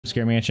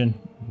Scare Mansion,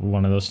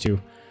 one of those two.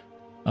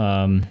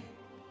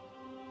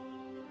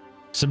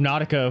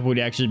 Subnautica would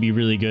actually be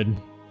really good.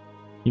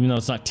 Even though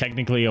it's not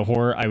technically a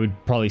horror, I would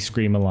probably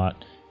scream a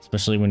lot,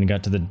 especially when you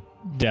got to the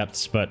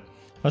depths. But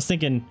I was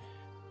thinking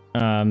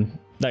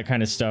that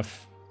kind of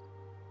stuff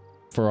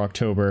for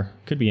October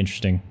could be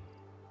interesting.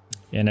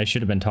 And I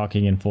should have been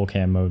talking in full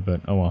cam mode,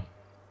 but oh well.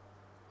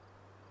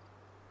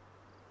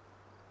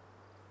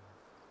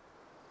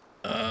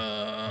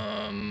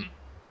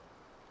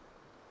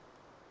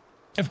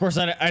 Of course,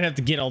 I'd have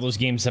to get all those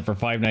games except for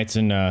Five Nights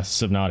in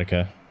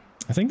Subnautica.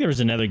 I think there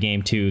was another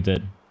game too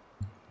that...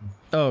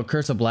 Oh,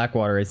 Curse of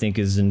Blackwater, I think,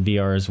 is in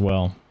VR as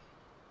well.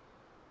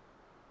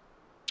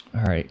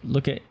 Alright,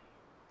 look in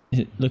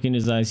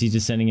his eyes. He's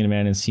descending in a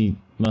madness. He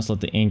must let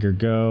the anger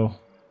go.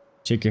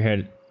 Shake your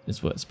head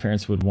is what his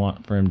parents would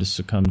want for him to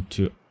succumb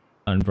to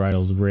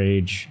unbridled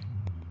rage.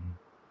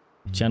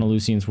 Channel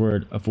Lucian's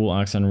word. A fool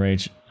acts on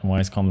rage. And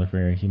wise calm the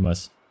fear. He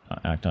must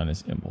act on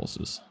his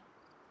impulses.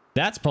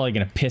 That's probably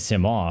going to piss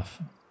him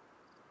off.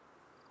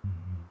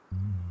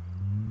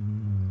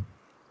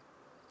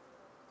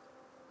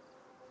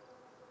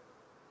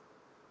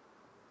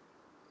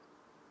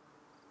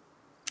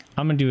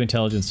 I'm going to do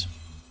intelligence.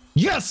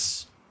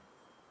 Yes!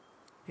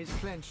 His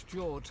clenched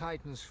jaw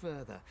tightens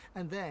further,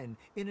 and then,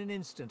 in an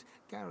instant,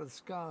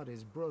 Gareth's guard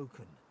is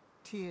broken.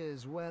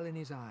 Tears well in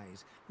his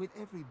eyes. With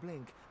every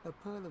blink, a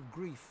pearl of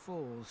grief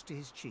falls to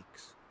his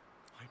cheeks.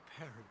 My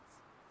parents,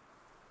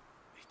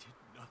 they did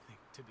nothing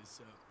to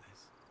deserve this.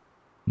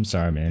 I'm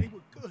sorry, man. They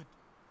were good.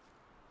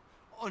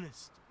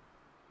 Honest.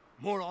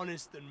 More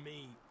honest than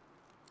me.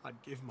 I'd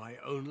give my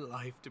own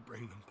life to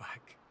bring them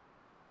back.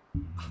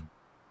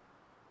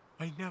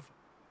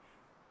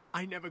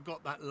 I never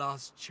got that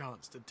last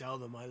chance to tell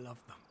them I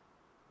loved them.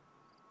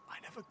 I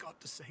never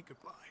got to say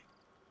goodbye.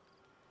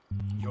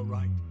 You're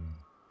right.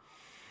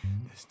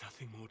 There's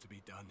nothing more to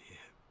be done here.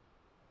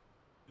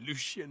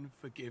 Lucian,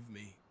 forgive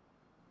me.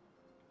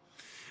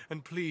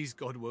 And please,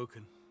 God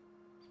Woken,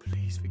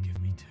 please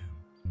forgive me too.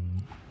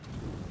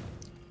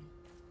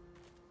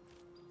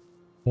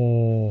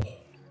 Oh.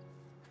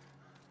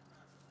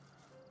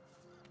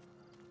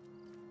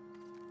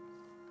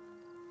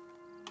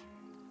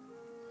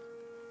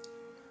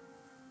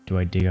 Do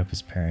I dig up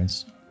his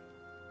parents?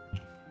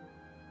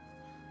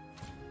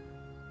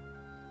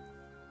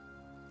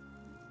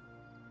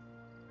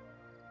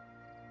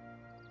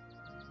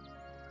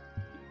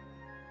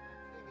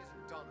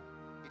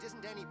 It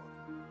isn't anybody.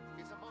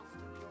 It's a monster,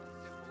 pure and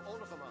simple. All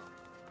of them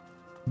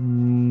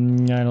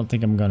are. I don't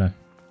think I'm gonna.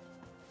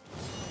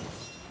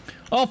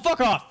 Oh,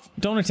 fuck off!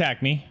 Don't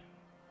attack me.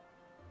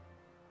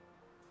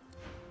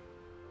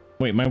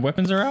 Wait, my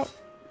weapons are out?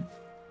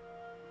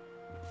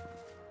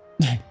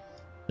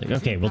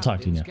 Okay, we'll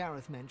talk to you now.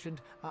 Gareth mentioned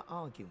are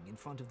arguing in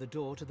front of the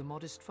door to the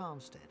modest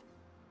farmstead.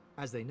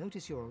 As they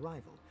notice your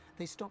arrival,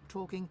 they stop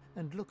talking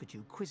and look at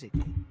you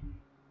quizzically.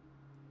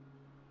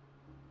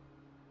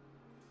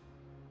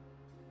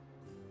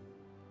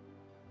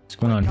 What's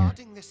going on here?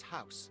 Regarding this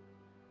house,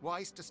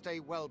 wise to stay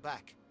well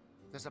back.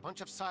 There's a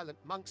bunch of silent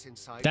monks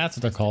inside. That's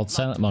what they're called,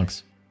 silent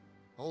monks.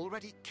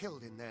 Already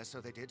killed in there,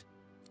 so they did.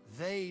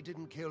 They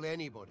didn't kill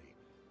anybody.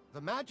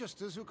 The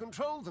Magisters who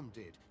control them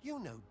did. You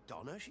know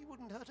Donna, she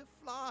wouldn't hurt a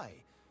fly.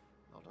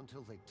 Not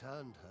until they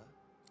turned her.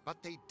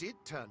 But they did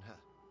turn her.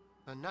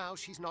 And now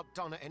she's not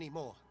Donna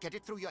anymore. Get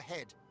it through your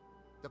head.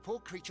 The poor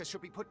creature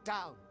should be put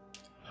down.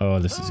 Oh,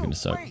 this is gonna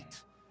suck.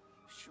 Wait!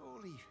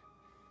 Surely,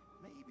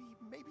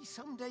 maybe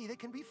someday they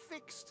can be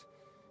fixed.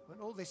 When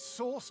all this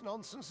source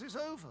nonsense is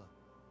over.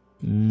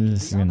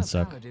 This is gonna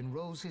suck. The paladin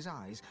rolls his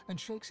eyes and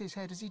shakes his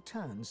head as he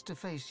turns to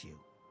face you.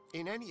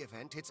 In any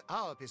event, it's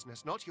our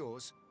business, not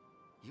yours.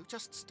 You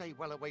just stay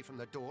well away from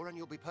the door and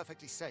you'll be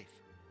perfectly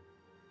safe.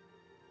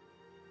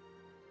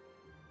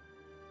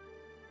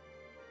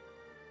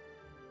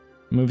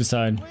 Move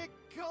aside. We're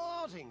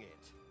guarding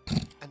it.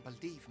 And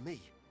believe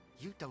me,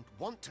 you don't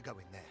want to go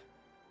in there.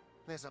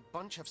 There's a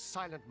bunch of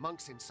silent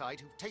monks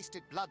inside who've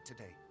tasted blood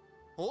today.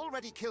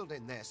 Already killed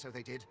in there, so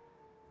they did.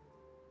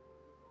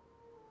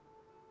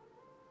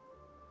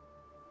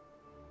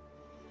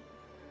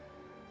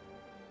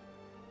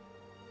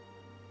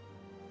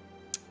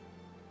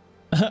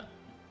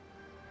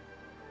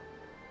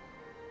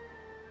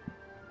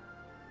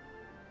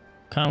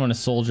 Kind of want a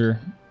soldier.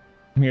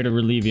 I'm here to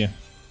relieve you.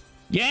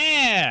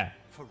 Yeah!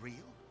 For real?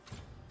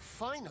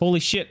 Finally.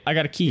 Holy shit, I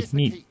got a key. Here's the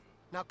Neat. key.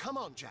 Now come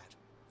on, Jad.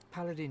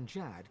 Paladin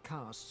Jad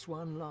casts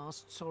one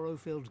last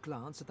sorrow-filled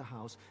glance at the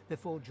house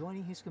before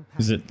joining his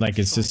companion. Is it like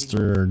his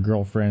sister or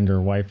girlfriend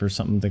or wife or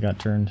something that got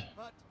turned?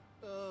 But,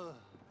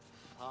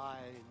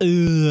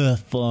 fine.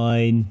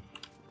 Fine.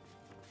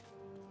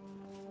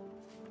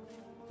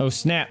 Oh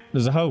snap,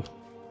 there's a hoe.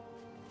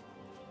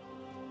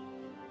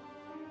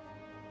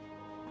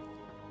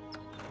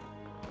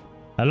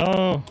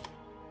 Hello.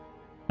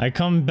 I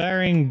come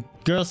bearing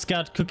Girl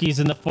Scout cookies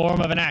in the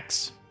form of an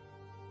axe.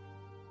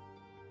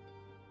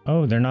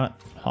 Oh, they're not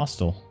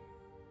hostile.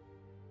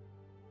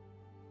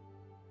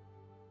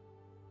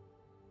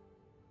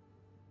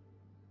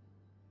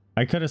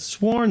 I could have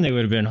sworn they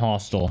would have been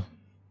hostile.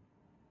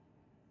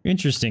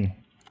 Interesting.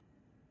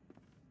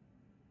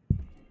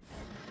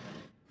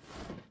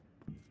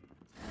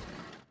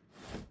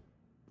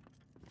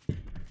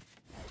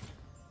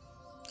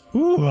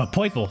 Ooh, a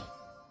purple.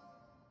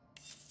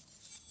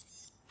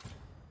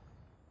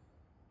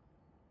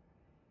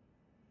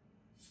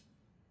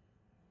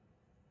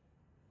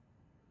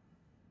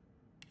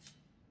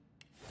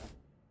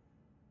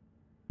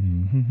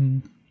 Mm-hmm.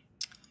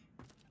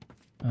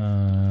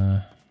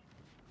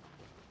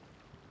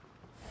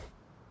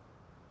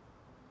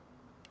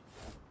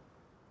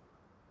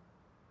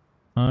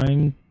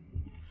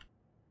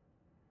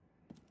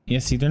 Yeah,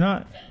 see, they're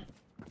not.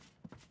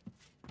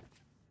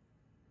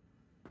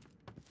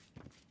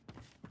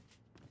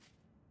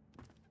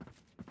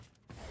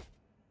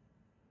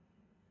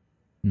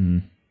 Hmm.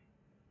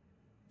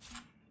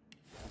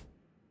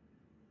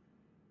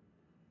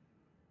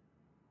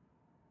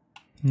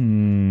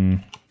 Hmm.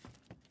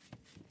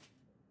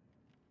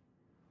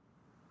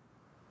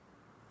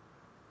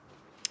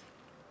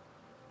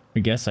 I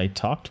guess I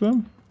talked to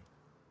him?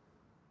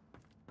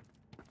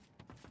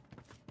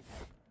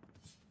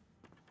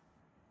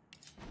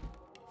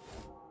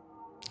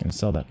 Gonna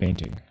sell that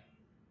painting.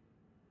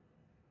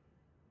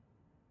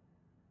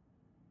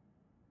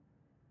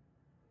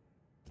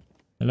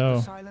 Hello.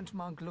 The silent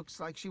monk looks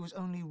like she was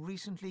only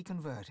recently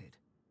converted.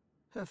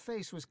 Her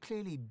face was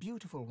clearly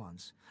beautiful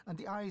once, and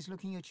the eyes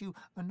looking at you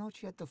are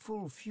not yet the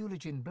full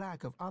Fuligin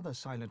black of other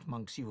silent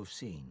monks you have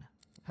seen.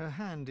 Her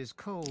hand is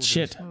cold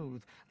Shit. and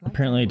smooth, like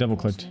Apparently I a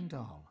double-clicked. porcelain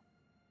doll.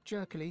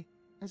 Jerkily,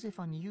 as if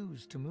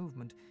unused to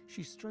movement,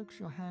 she strokes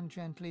your hand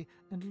gently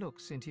and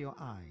looks into your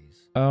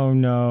eyes. Oh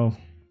no.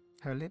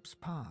 Her lips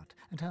part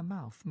and her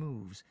mouth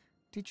moves.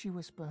 Did she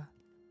whisper,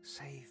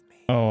 "Save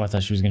me"? Oh, I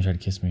thought she was gonna try to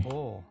kiss me.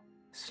 Or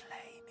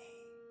 "Slay me"?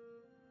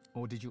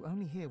 Or did you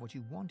only hear what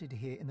you wanted to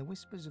hear in the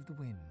whispers of the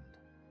wind?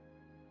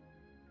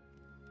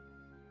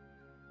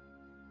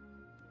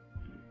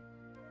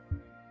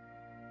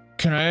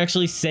 Can I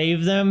actually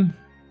save them?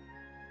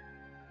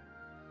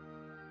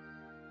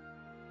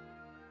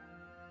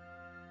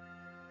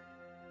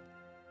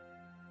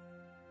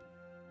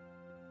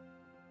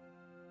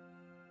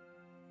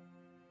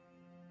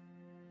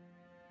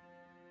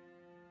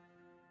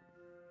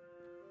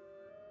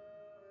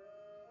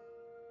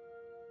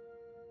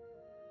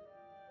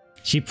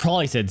 She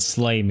probably said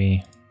slay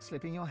me.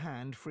 Slipping your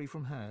hand free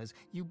from hers,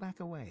 you back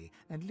away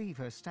and leave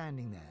her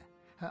standing there.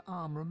 Her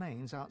arm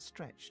remains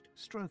outstretched,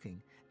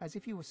 stroking, as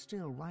if you were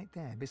still right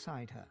there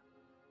beside her.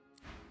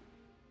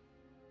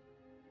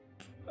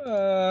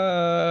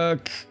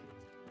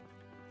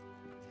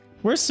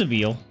 Where's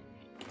Seville?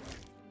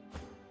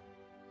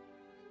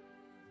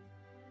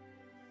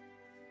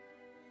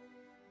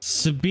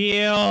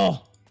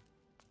 Seville!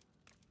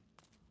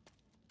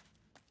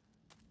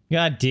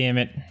 God damn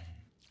it.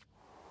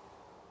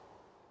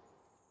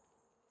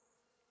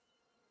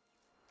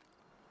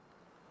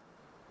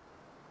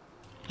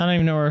 I don't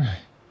even know where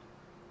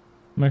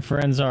my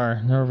friends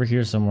are. They're over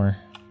here somewhere.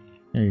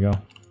 There you go.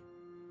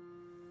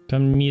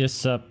 Come meet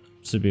us up,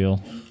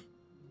 Seville.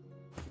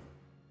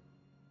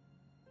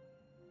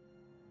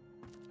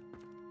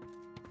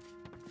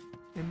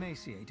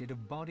 Emaciated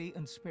of body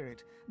and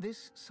spirit,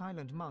 this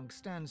silent monk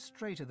stands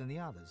straighter than the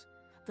others,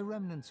 the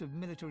remnants of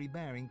military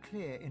bearing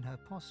clear in her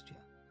posture.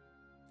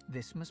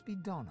 This must be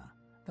Donna,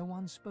 the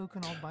one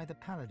spoken of by the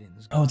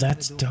paladins. Oh,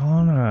 that's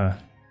Donna.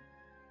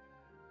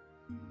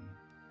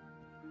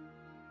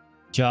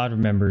 Jod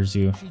remembers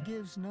you. She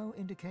gives no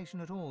indication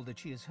at all that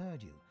she has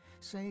heard you,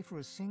 save for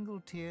a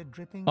single tear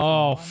dripping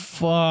Oh,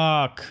 from one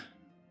eye. fuck.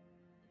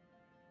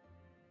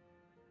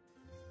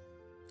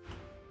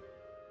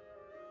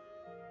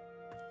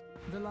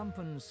 The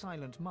lumpen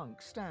silent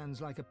monk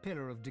stands like a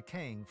pillar of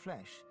decaying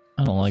flesh.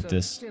 I don't like So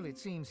this. Still, it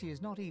seems he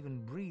is not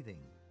even breathing.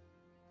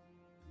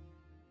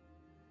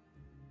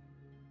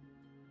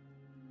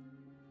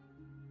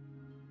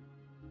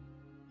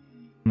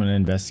 I'm gonna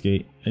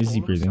investigate. Is he All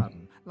of a breathing?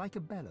 sudden, like a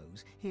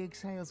bellows, he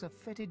exhales a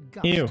fetid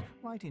gust Ew.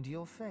 right into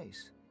your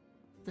face.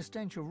 The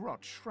stench of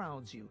rot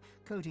shrouds you,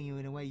 coating you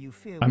in a way you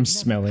fear I'm will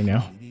smelly never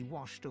now. truly be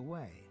washed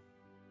away.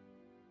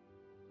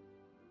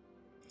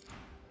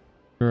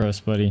 Gross,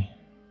 buddy.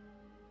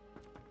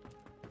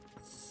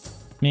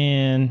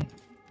 Man.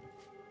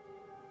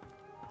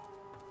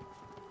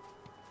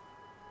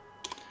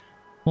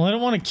 Well, I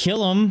don't want to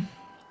kill him.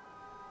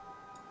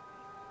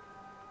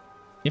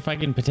 If I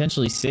can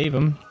potentially save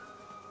him.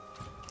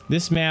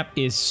 This map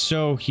is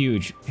so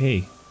huge.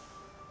 Hey.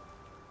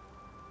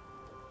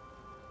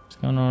 What's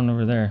going on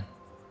over there?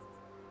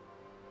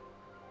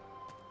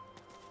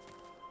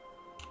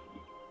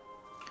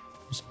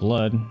 There's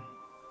blood.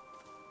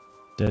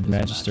 Dead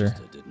Magister.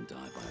 Magister didn't die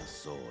by a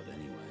sword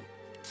anyway.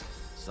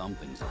 Some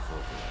things are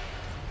fought.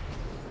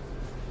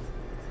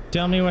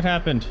 Tell me what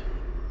happened.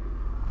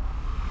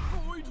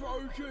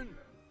 Voidwoken!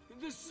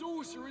 The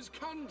sorcerer's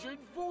conjured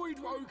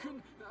Voidwoken!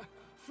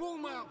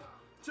 Form up!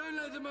 Don't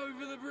let them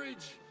over the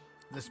bridge!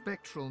 The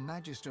spectral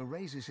Magister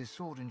raises his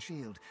sword and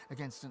shield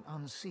against an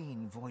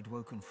unseen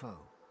Voidwoken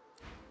foe.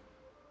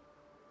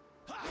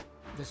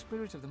 The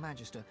spirit of the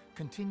Magister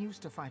continues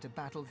to fight a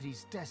battle that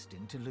he's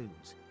destined to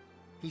lose.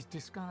 He's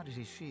discarded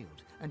his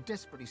shield and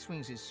desperately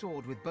swings his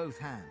sword with both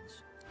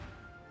hands.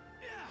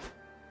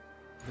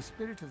 The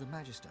spirit of the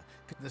Magister,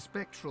 the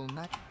spectral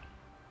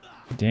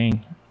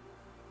Dang.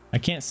 I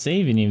can't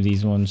save any of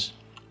these ones.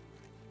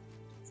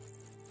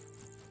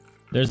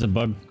 There's a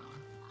bug.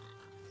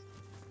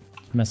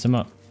 Mess him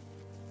up.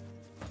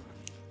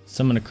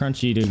 Summon a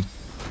Crunchy to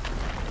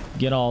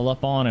get all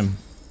up on him.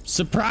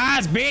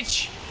 Surprise,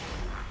 bitch!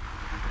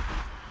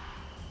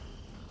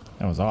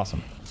 That was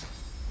awesome.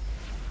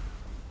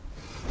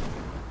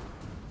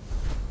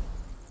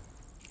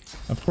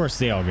 Of course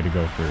they all get to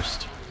go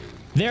first.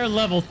 They're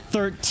level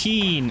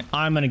 13.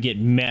 I'm gonna get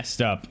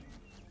messed up.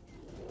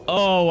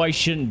 Oh, I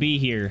shouldn't be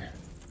here.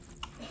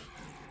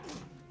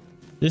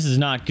 This is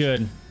not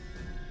good.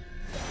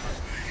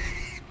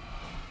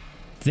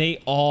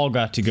 They all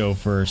got to go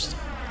first.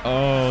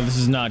 Oh, this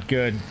is not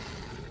good.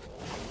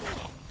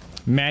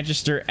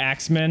 Magister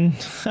Axeman.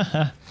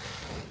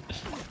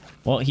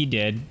 Well, he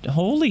did.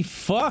 Holy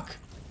fuck.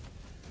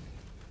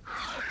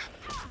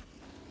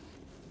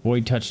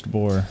 Void touched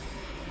boar.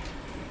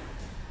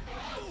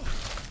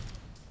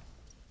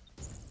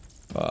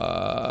 Fuck.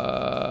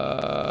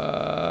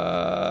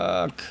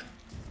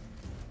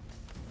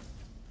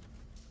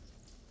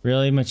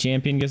 Really? My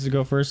champion gets to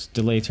go first?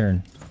 Delay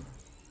turn.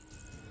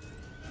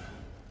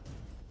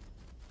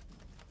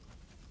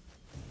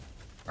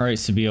 Alright,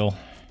 Sabile.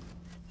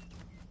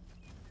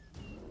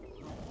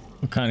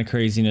 What kind of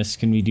craziness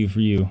can we do for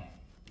you?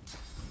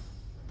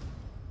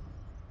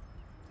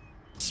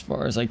 As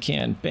far as I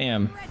can.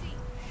 Bam.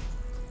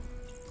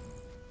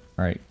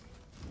 Alright.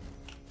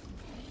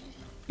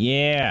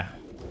 Yeah.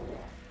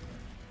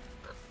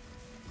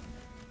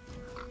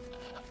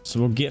 So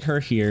we'll get her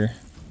here.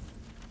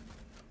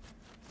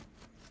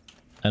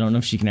 I don't know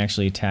if she can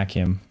actually attack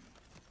him.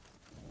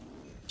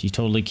 She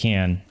totally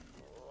can.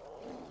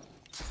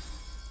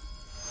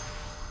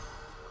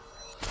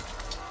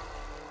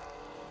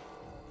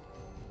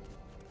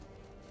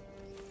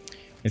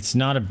 It's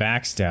not a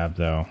backstab,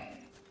 though.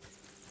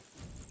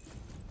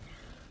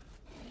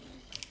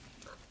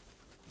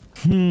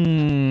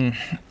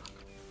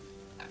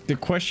 The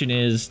question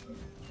is,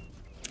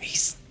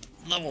 he's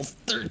level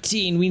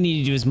 13. We need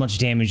to do as much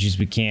damage as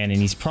we can,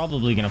 and he's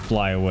probably gonna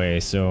fly away,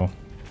 so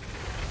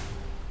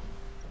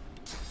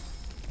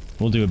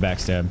we'll do a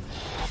backstab.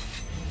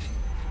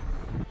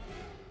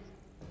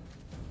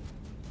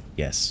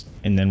 Yes,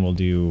 and then we'll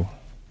do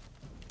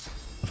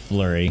a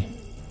flurry.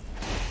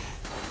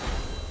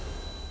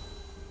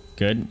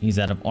 Good, he's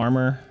out of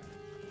armor.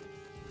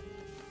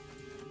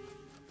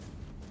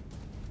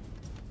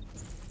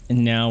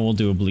 And now we'll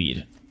do a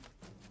bleed.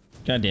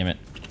 God damn it.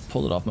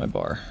 Pulled it off my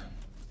bar.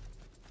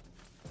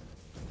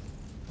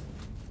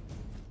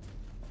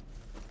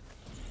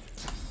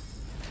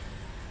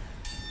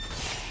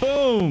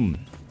 Boom!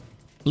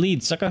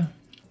 Bleed, sucker.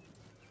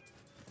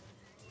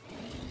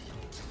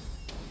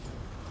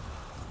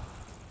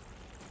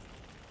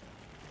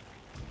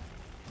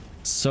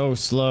 So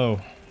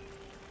slow.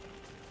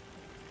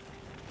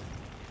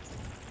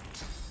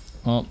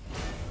 Well,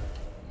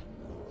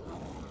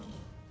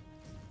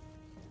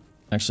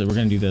 actually, we're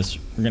gonna do this.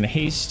 We're gonna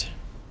haste.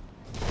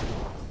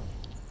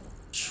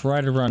 Try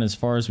to run as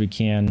far as we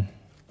can.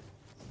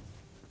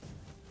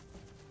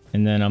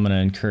 And then I'm gonna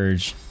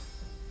encourage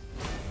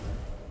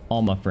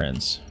all my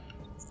friends.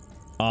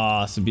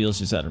 Ah, Sabile's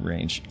just out of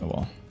range. Oh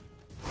well.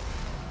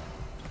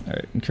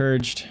 Alright,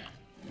 encouraged.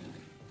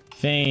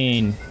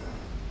 Feign.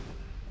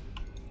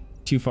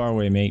 Too far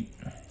away, mate.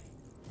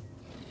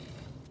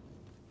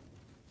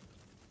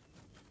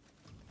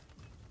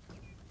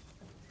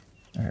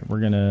 Alright, we're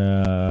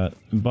gonna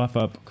buff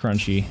up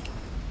Crunchy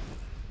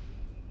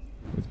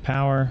with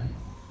power.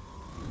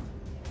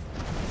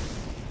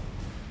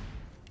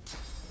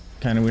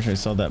 Kind of wish I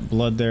saw that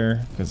blood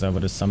there, because I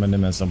would have summoned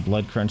him as a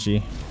blood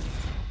Crunchy.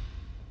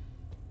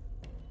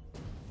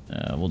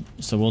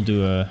 We'll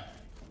do a...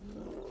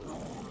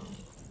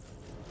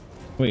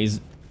 Wait,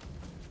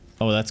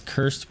 oh, that's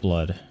cursed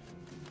blood.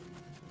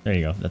 There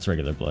you go, that's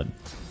regular blood.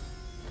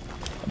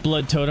 A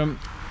blood totem.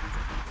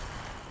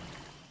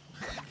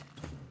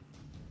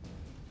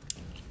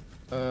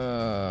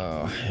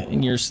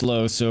 And you're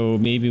slow, so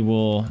maybe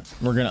we're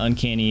gonna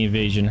uncanny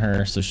evasion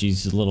her so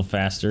she's a little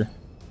faster.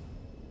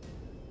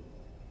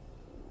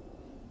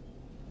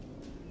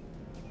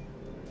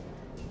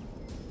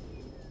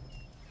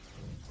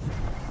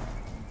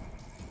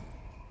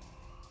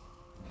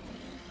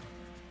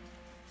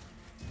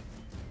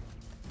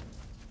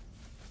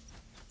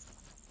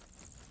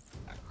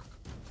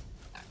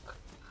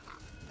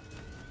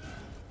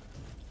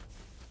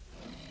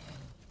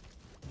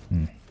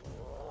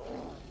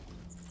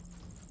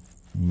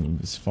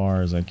 Move as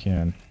far as I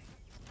can.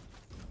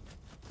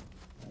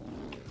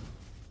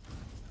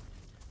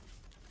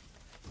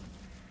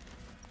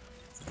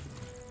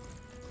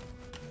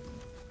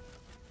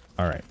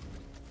 All right.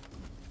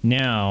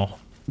 Now,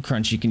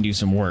 Crunchy can do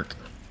some work.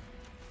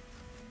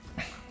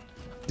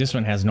 This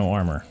one has no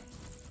armor.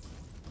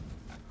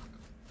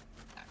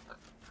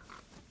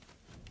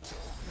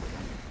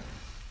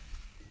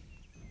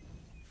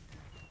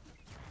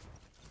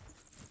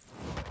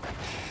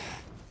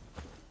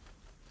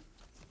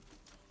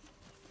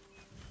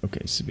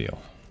 Okay, Sabille.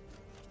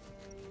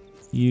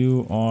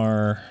 You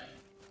are...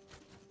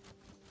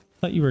 I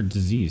thought you were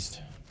diseased.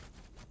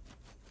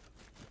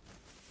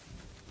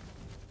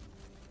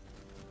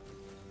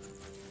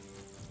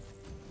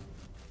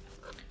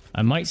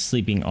 I might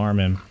sleeping arm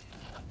him.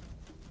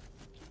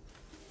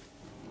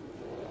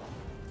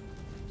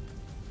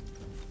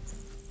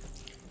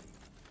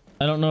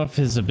 I don't know if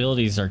his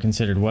abilities are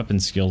considered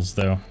weapon skills,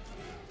 though.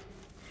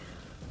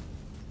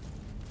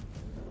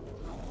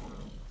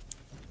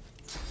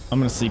 I'm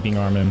gonna sleeping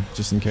arm him,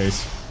 just in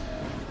case.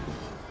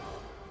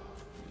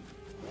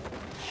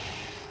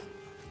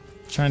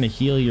 Trying to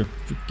heal your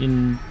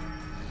freaking...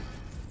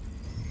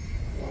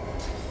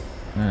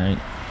 Alright.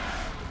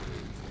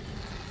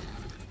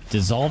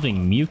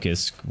 Dissolving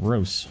mucus.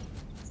 Gross.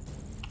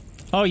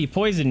 Oh, you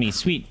poisoned me.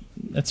 Sweet.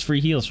 That's free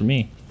heals for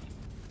me.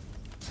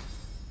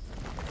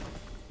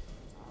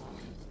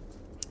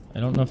 I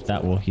don't know if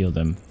that will heal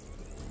them.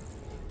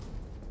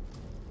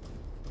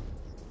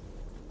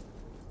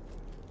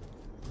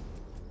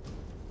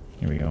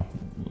 Here we go.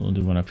 We'll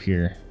do one up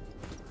here.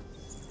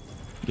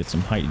 Get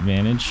some height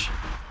advantage.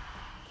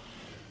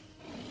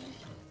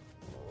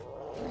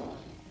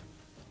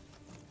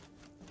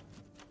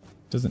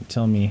 Doesn't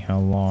tell me how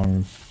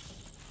long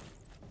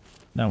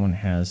that one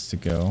has to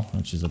go,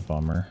 which is a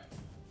bummer.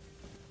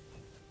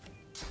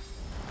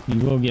 We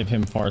will give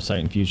him Farsight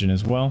and Fusion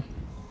as well.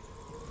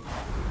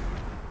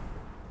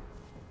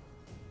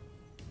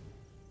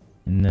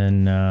 And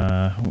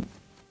then,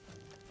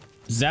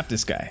 zap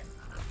this guy.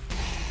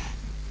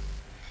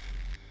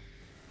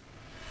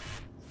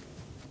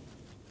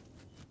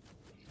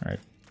 Alright.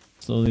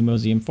 Slowly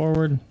mosey him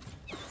forward.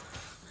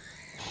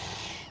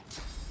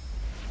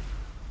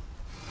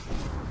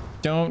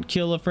 Don't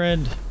kill a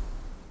friend.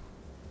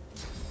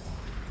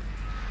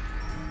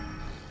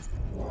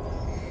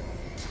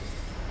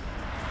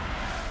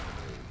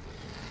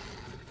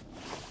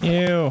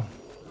 Ew.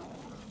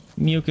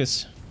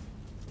 Mucus.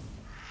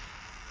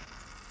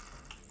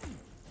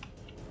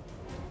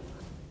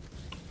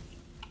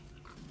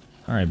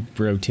 Alright,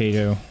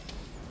 Brotato.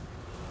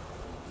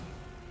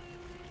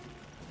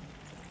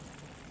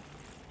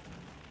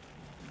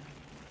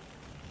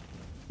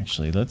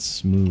 Actually,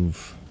 let's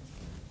move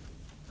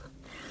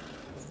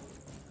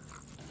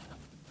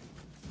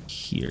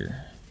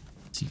here.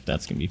 See if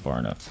that's gonna be far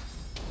enough.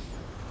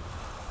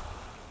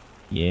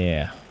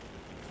 Yeah.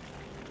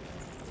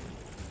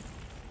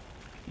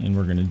 And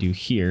we're gonna do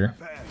here.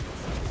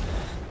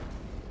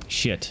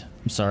 Shit.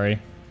 I'm sorry.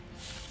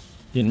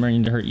 Didn't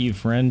mean to hurt you,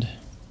 friend.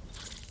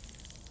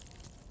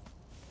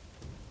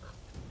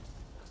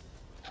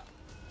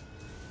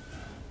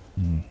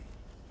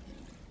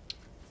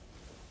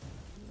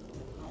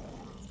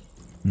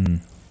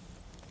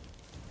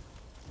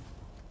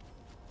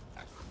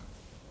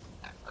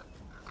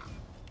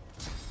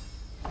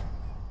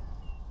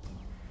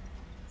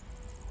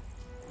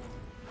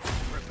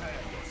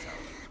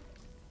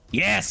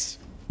 Yes!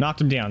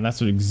 Knocked him down.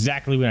 That's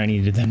exactly what I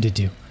needed them to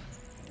do.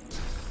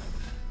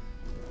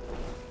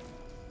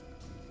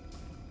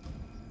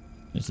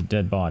 There's a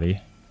dead body.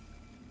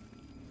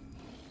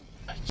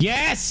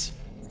 Yes!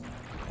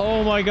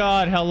 Oh my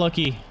god, how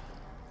lucky.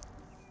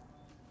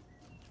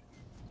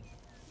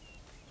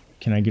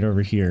 Can I get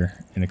over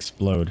here and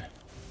explode?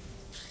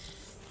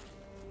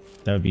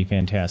 That would be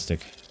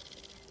fantastic.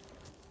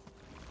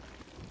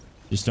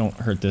 Just don't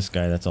hurt this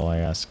guy, that's all I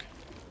ask.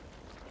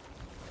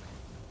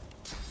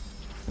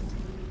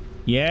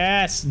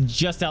 Yes!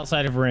 Just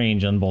outside of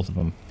range on both of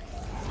them.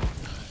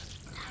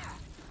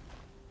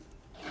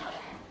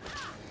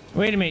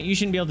 Wait a minute, you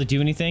shouldn't be able to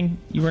do anything.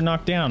 You were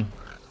knocked down.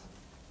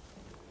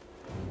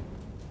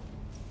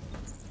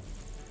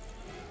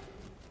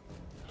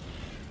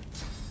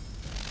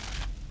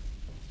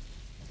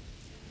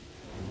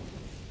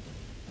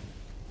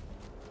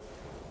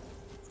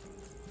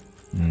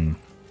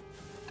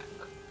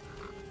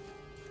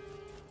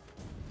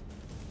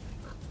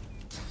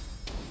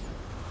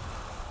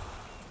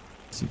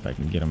 See if I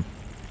can get him.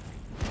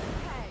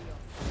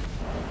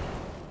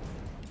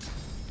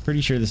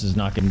 Pretty sure this is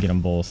not going to get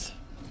them both.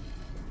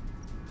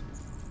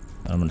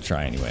 I'm going to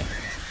try anyway.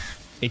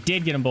 It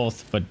did get them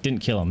both, but didn't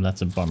kill them.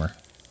 That's a bummer.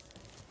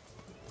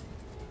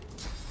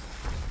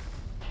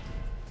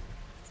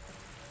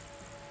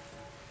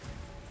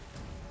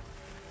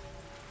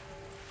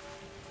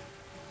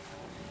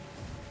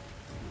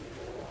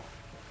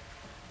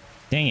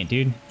 Dang it,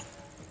 dude.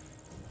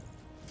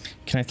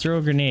 Can I throw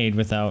a grenade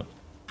without...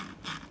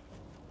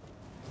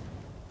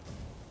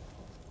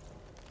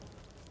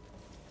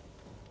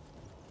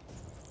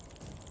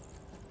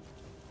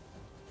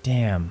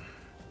 Damn.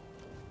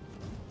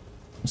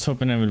 I was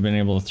hoping I would have been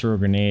able to throw a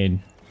grenade.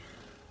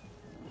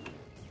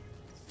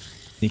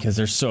 Because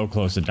they're so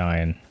close to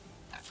dying.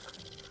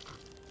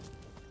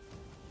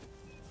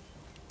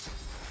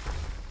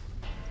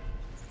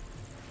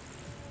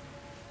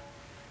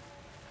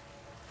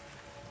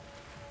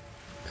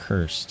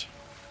 Cursed.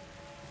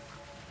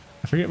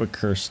 I forget what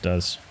curse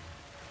does.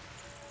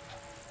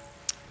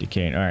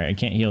 Decaying. Alright, I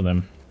can't heal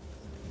them.